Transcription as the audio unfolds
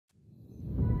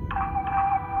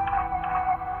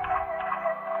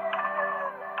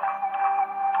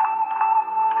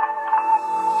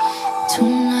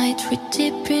we're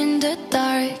deep in the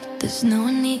dark. There's no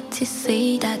need to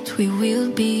say that we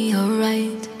will be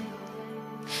alright.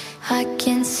 I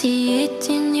can see it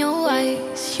in your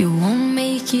eyes. You won't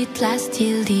make it last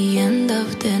till the end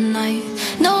of the night.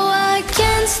 No, I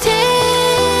can't stay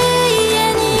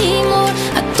anymore.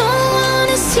 I don't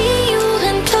wanna see you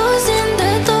and closing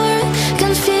the door.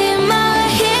 Can't feel my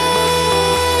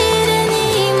head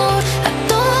anymore. I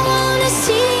don't wanna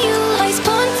see you eyes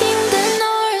pointing the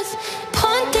north,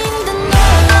 pointing the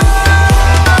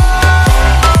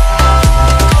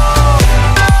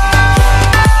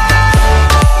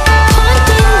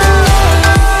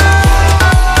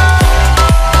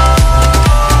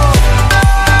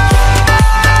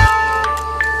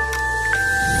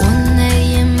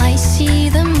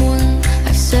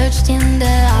in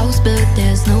the house, but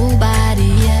there's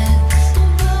nobody else.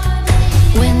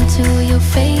 Went to your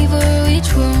favorite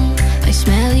room. I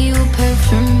smell your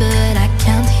perfume, but I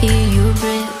can't hear your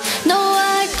breath. No,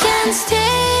 I can't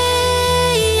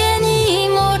stay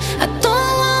anymore. I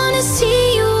don't wanna see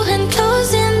you and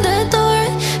closing the door.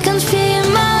 Can't feel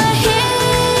my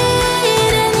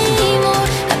head anymore.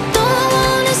 I don't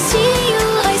wanna see you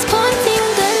eyes pointing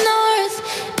the north,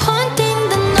 pointing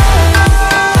the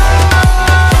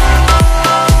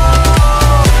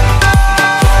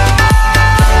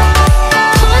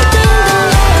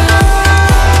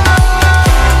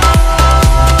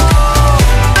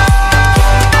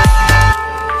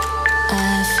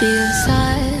feel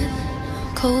sad,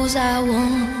 'cause I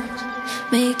won't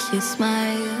make you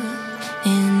smile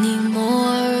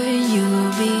anymore.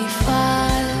 You'll be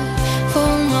far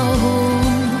from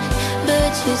home,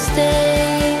 but you stay.